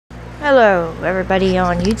Hello everybody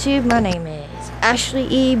on YouTube, my name is Ashley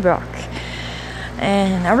E. Brock,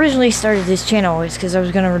 and I originally started this channel because I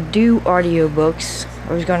was going to do audiobooks.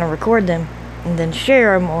 I was going to record them and then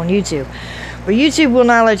share them on YouTube, but YouTube will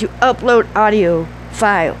not let you upload audio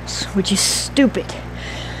files, which is stupid.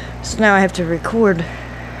 So now I have to record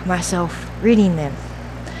myself reading them,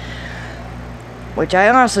 which I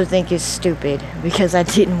also think is stupid because I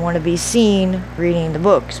didn't want to be seen reading the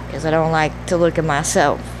books because I don't like to look at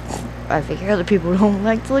myself. I figure other people don't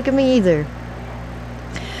like to look at me either.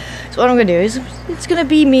 So what I'm going to do is, it's going to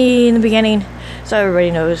be me in the beginning so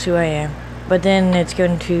everybody knows who I am. But then it's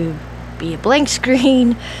going to be a blank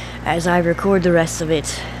screen as I record the rest of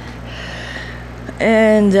it.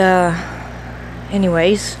 And,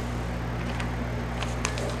 anyways,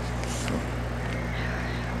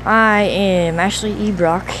 I am Ashley E.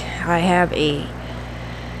 Brock. I have a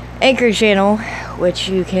Anchor channel, which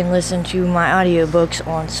you can listen to my audiobooks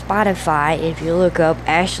on Spotify if you look up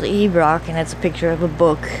Ashley E. Brock, and that's a picture of a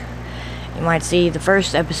book. You might see the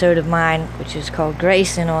first episode of mine, which is called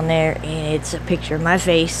Grayson, on there, and it's a picture of my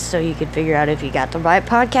face, so you can figure out if you got the right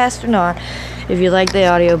podcast or not. If you like the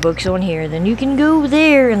audiobooks on here, then you can go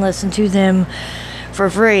there and listen to them for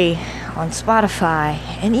free on Spotify,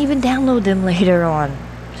 and even download them later on,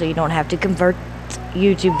 so you don't have to convert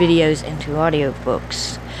YouTube videos into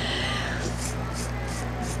audiobooks.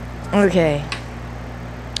 Okay,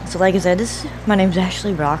 so like I said, my name's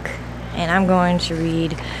Ashley Brock, and I'm going to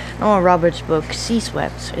read Nora Roberts' book, Sea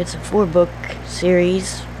Swept. It's a 4-book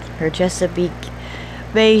series, her Chesapeake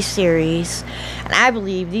Bay series, and I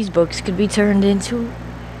believe these books could be turned into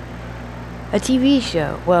a TV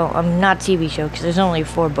show. Well, not TV show, because there's only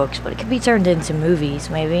 4 books, but it could be turned into movies,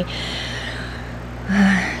 maybe.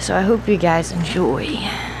 So I hope you guys enjoy.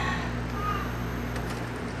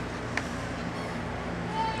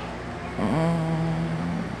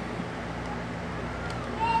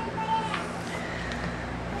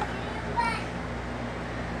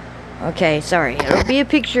 Okay, sorry. It'll be a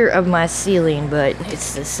picture of my ceiling, but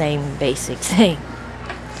it's the same basic thing.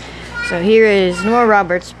 So here is Nora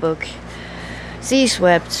Roberts' book, Sea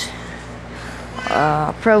Swept,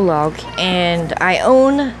 Prologue, and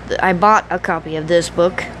I bought a copy of this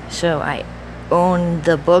book, so I own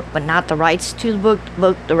the book, but not the rights to the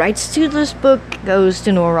book. The rights to this book goes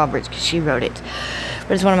to Nora Roberts because she wrote it.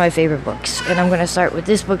 But it's one of my favorite books, and I'm going to start with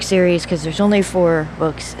this book series because there's only 4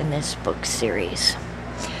 books in this book series.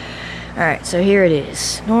 Alright, so here it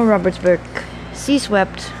is. Nora Roberts' book, Sea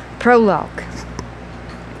Swept, Prologue.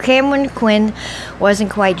 Cameron Quinn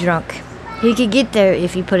wasn't quite drunk. He could get there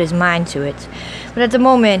if he put his mind to it, but at the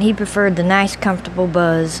moment he preferred the nice, comfortable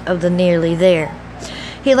buzz of the nearly there.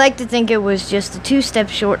 He liked to think it was just a 2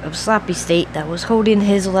 steps short of sloppy state that was holding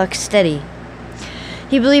his luck steady.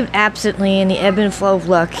 He believed absently in the ebb and flow of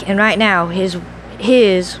luck, and right now his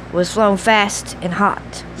was flowing fast and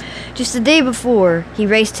hot. Just the day before, he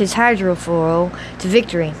raced his hydrofoil to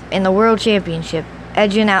victory in the World Championship,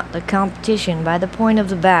 edging out the competition by the point of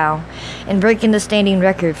the bow and breaking the standing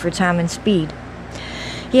record for time and speed.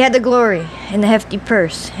 He had the glory and the hefty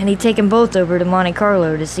purse, and he'd taken both over to Monte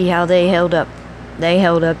Carlo to see how they held up. They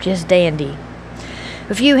held up just dandy.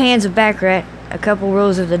 A few hands of baccarat, a couple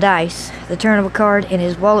rolls of the dice, the turn of a card, and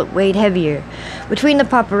his wallet weighed heavier. Between the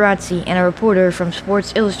paparazzi and a reporter from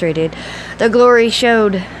Sports Illustrated, the glory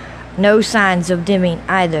showed no signs of dimming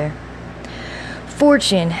either.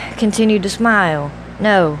 Fortune continued to smile.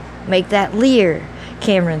 No, make that leer,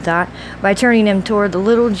 Cameron thought, by turning him toward the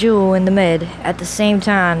little jewel in the med at the same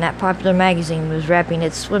time that popular magazine was wrapping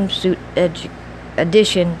its swimsuit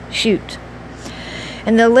edition shoot.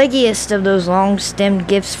 And the leggiest of those long-stemmed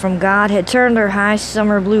gifts from God had turned her high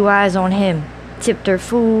summer blue eyes on him, tipped her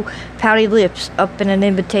full, pouty lips up in an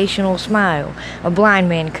invitational smile a blind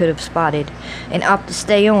man could have spotted, and opted to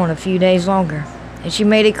stay on a few days longer. And she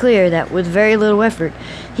made it clear that with very little effort,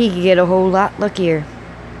 he could get a whole lot luckier.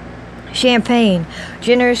 Champagne,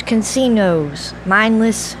 generous casinos,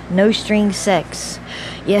 mindless, no-string sex.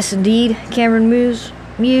 Yes, indeed, Cameron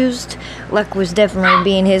mused, luck was definitely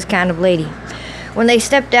being his kind of lady. When they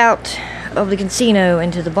stepped out of the casino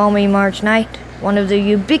into the balmy March night, one of the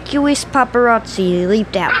ubiquitous paparazzi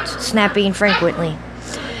leaped out, snapping frequently.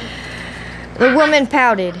 The woman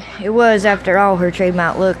pouted. It was, after all, her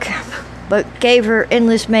trademark look, but gave her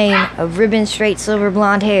endless mane of ribbon-straight silver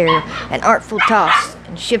blonde hair an artful toss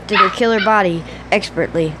and shifted her killer body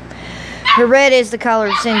expertly. Her red as the collar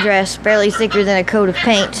of sin dress, barely thicker than a coat of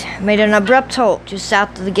paint, made an abrupt halt just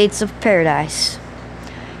south of the gates of paradise.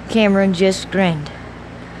 Cameron just grinned.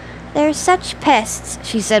 "They're such pests,"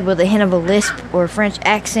 she said with a hint of a lisp or a French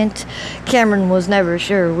accent. Cameron was never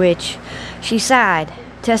sure which. She sighed.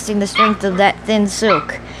 testing the strength of that thin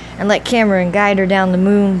silk, and let Cameron guide her down the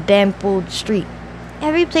moon-dampled street.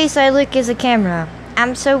 Every place I look is a camera.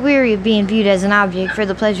 I'm so weary of being viewed as an object for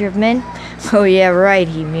the pleasure of men. Oh yeah, right,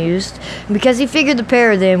 he mused. And because he figured the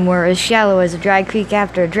pair of them were as shallow as a dry creek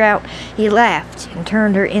after a drought, he laughed and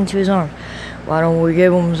turned her into his arms. Why don't we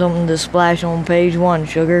give 'em something to splash on page 1,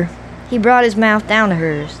 sugar? He brought his mouth down to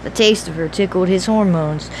hers. The taste of her tickled his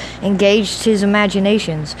hormones, engaged his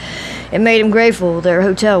imaginations. It made him grateful their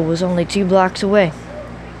hotel was only 2 blocks away.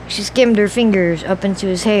 She skimmed her fingers up into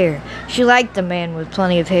his hair. She liked the man with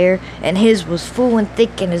plenty of hair, and his was full and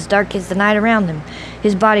thick and as dark as the night around him.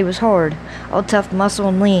 His body was hard, all tough muscle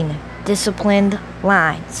and lean, disciplined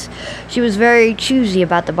lines. She was very choosy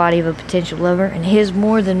about the body of a potential lover, and his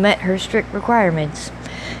more than met her strict requirements.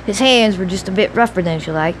 His hands were just a bit rougher than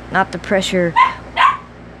she liked, not the pressure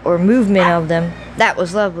or movement of them. That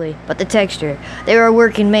was lovely, but the texture. They were a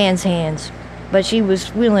working man's hands. But she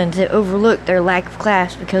was willing to overlook their lack of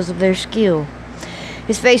class because of their skill.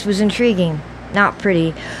 His face was intriguing, not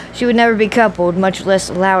pretty. She would never be coupled, much less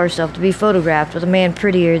allow herself to be photographed with a man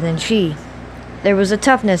prettier than she. There was a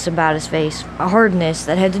toughness about his face, a hardness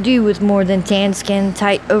that had to do with more than tan skin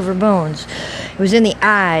tight over bones. It was in the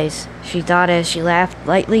eyes, she thought as she laughed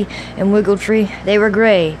lightly and wiggled free. They were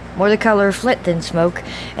gray, more the color of flint than smoke,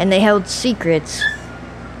 and they held secrets.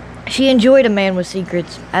 She enjoyed a man with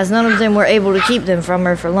secrets, as none of them were able to keep them from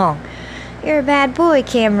her for long. You're a bad boy,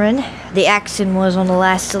 Cameron. The accent was on the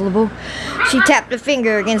last syllable. She tapped a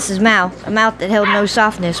finger against his mouth, a mouth that held no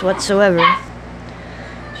softness whatsoever.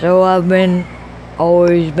 So I've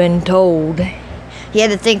always been told. He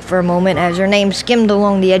had to think for a moment as her name skimmed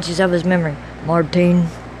along the edges of his memory. Martine.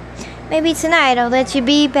 Maybe tonight I'll let you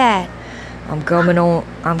be bad. I'm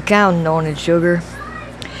counting on it, sugar.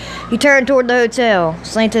 He turned toward the hotel,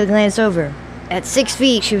 slanted a glance over. At 6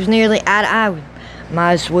 feet, she was nearly eye to eye with him.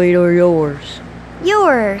 My sweet or yours?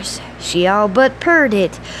 Yours. She all but purred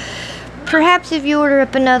it. Perhaps if you order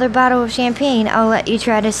up another bottle of champagne, I'll let you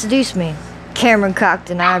try to seduce me. Cameron cocked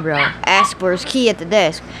an eyebrow, asked for his key at the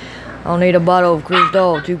desk. I'll need a bottle of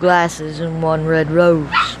Cristal, 2 glasses, and 1 red rose.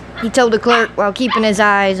 He told the clerk while keeping his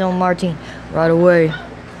eyes on Martine. Right away.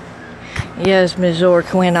 Yes, Miss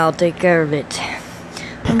Orquin, I'll take care of it.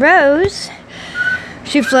 Rose?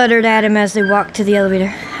 She fluttered at him as they walked to the elevator.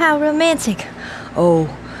 How romantic.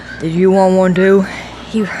 Oh, did you want one too?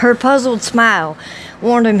 Her puzzled smile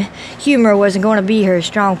warned him humor wasn't going to be her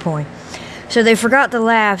strong point. So they forgot the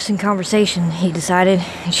laughs and conversation, he decided,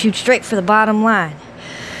 and shoot straight for the bottom line.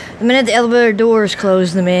 The minute the elevator doors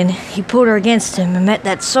closed them in, he pulled her against him and met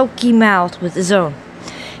that sulky mouth with his own.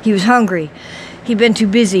 He was hungry. He'd been too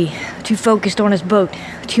busy, too focused on his boat,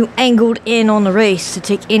 too angled in on the race to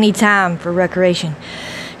take any time for recreation.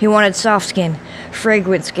 He wanted soft skin,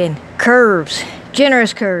 fragrant skin, curves,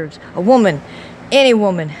 generous curves, a woman, any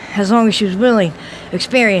woman, as long as she was willing,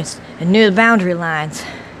 experienced, and knew the boundary lines.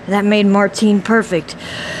 That made Martine perfect.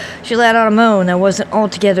 She let out a moan that wasn't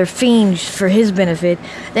altogether fiendish for his benefit,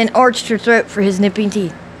 then arched her throat for his nipping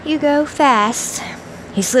teeth. You go fast.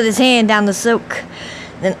 He slid his hand down the silk,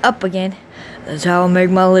 then up again. That's how I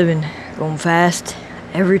make my living, going fast,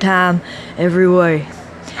 every time, every way.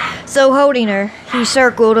 So holding her, he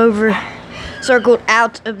circled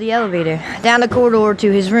out of the elevator, down the corridor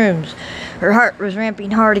to his rooms. Her heart was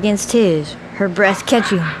ramping hard against his, her breath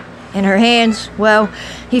catching. And her hands, well,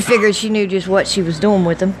 he figured she knew just what she was doing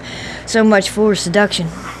with them. So much for seduction.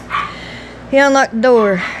 He unlocked the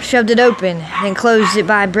door, shoved it open, then closed it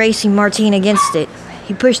by bracing Martine against it.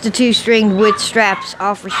 He pushed the 2-stringed width straps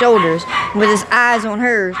off her shoulders, and with his eyes on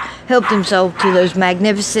hers, helped himself to those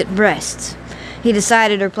magnificent breasts. He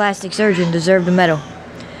decided her plastic surgeon deserved a medal.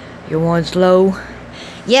 You want slow?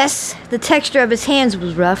 Yes, the texture of his hands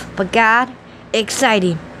was rough, but God,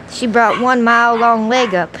 exciting. She brought 1 mile-long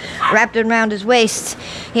leg up, wrapped it around his waist.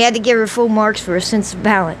 He had to give her full marks for a sense of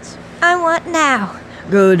balance. I want now.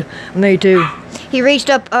 Good, me too. He reached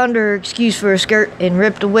up under her excuse for her skirt and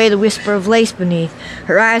ripped away the whisper of lace beneath.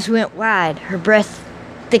 Her eyes went wide, her breath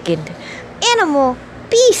thickened. Animal!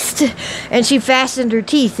 Beast! And she fastened her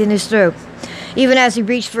teeth in his throat. Even as he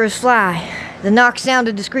reached for his fly, the knock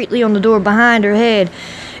sounded discreetly on the door behind her head.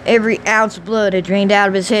 Every ounce of blood had drained out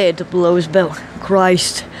of his head to below his belt.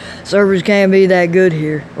 Christ, servers can't be that good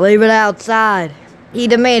here. Leave it outside. He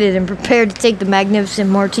demanded and prepared to take the magnificent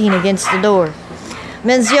Martine against the door.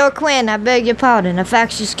 Monsieur Quinn, I beg your pardon. A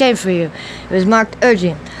fax just came for you. It was marked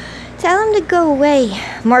urgent. Tell him to go away.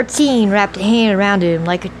 Martine wrapped a hand around him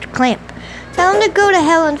like a clamp. Tell him to go to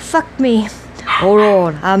hell and fuck me. Hold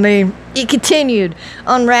on, he continued,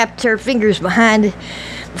 unwrapped her fingers behind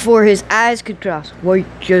before his eyes could cross. Wait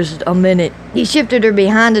just a minute. He shifted her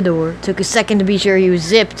behind the door, took a second to be sure he was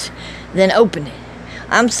zipped, then opened it.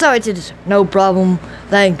 I'm sorry to no problem,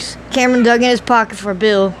 thanks. Cameron dug in his pocket for a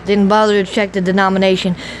bill, didn't bother to check the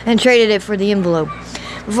denomination, and traded it for the envelope.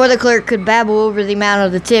 Before the clerk could babble over the amount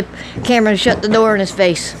of the tip, Cameron shut the door in his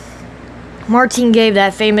face. Martine gave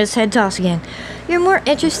that famous head toss again. You're more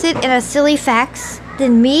interested in a silly facts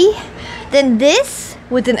than me? Than this?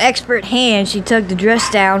 With an expert hand, she tugged the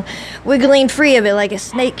dress down, wiggling free of it like a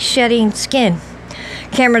snake shedding skin.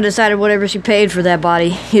 Cameron decided whatever she paid for that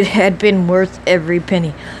body, it had been worth every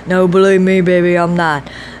penny. No, believe me, baby, I'm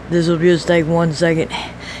not. This'll just take 1 second.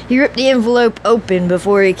 He ripped the envelope open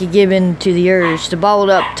before he could give in to the urge to ball it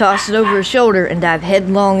up, toss it over his shoulder, and dive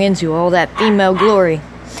headlong into all that female glory.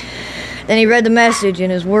 Then he read the message,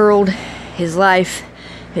 and his world, his life,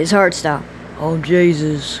 his heart stopped. Oh,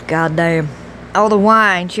 Jesus, goddamn. All the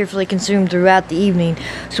wine, cheerfully consumed throughout the evening,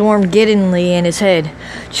 swarmed giddily in his head,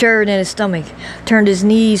 churred in his stomach, turned his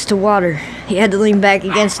knees to water. He had to lean back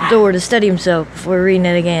against the door to steady himself before reading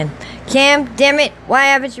it again. Cam, damn it, why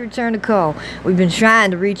haven't you returned the call? We've been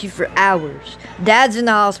trying to reach you for hours. Dad's in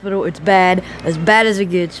the hospital, it's bad as it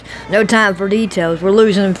gets. No time for details, we're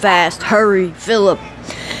losing him fast. Hurry, Philip.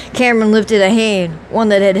 Cameron lifted a hand, one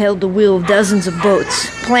that had held the wheel of dozens of boats,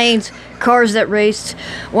 planes, cars that raced,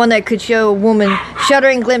 one that could show a woman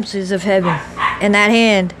shuddering glimpses of heaven. And that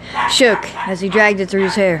hand shook as he dragged it through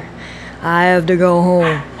his hair. I have to go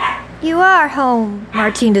home. You are home.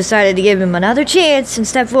 Martine decided to give him another chance and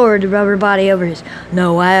stepped forward to rub her body over his.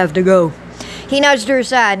 No, I have to go. He nudged her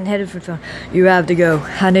aside and headed for the phone. You have to go.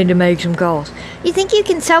 I need to make some calls. You think you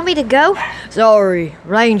can tell me to go? Sorry.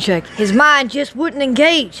 Rain check. His mind just wouldn't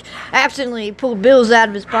engage. Absently, he pulled bills out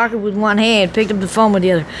of his pocket with one hand, picked up the phone with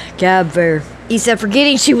the other. Cab fare. He said,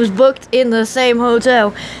 forgetting she was booked in the same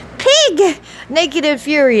hotel. Pig! Naked and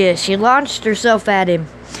furious, she launched herself at him.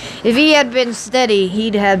 If he had been steady,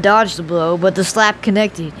 he'd have dodged the blow, but the slap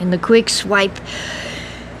connected. In the quick swipe,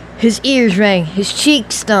 his ears rang, his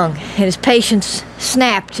cheeks stung, and his patience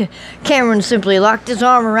snapped. Cameron simply locked his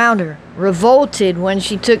arm around her, revolted when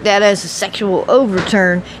she took that as a sexual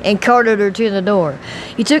overturn, and carted her to the door.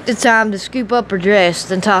 He took the time to scoop up her dress,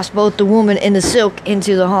 then tossed both the woman and the silk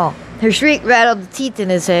into the hall. Her shriek rattled the teeth in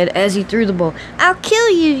his head as he threw the bowl. I'll kill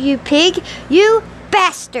you, you pig! You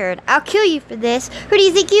bastard! I'll kill you for this! Who do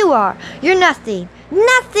you think you are? You're nothing!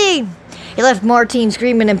 Nothing! He left Martine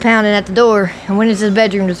screaming and pounding at the door and went into his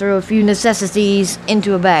bedroom to throw a few necessities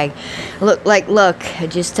into a bag. Looked like luck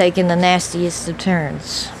had just taken the nastiest of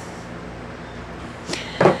turns.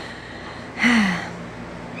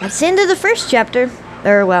 That's the end of the first chapter.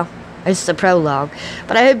 Or, well, it's the prologue.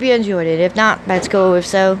 But I hope you enjoyed it. If not, that's cool. If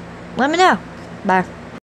so, let me know. Bye.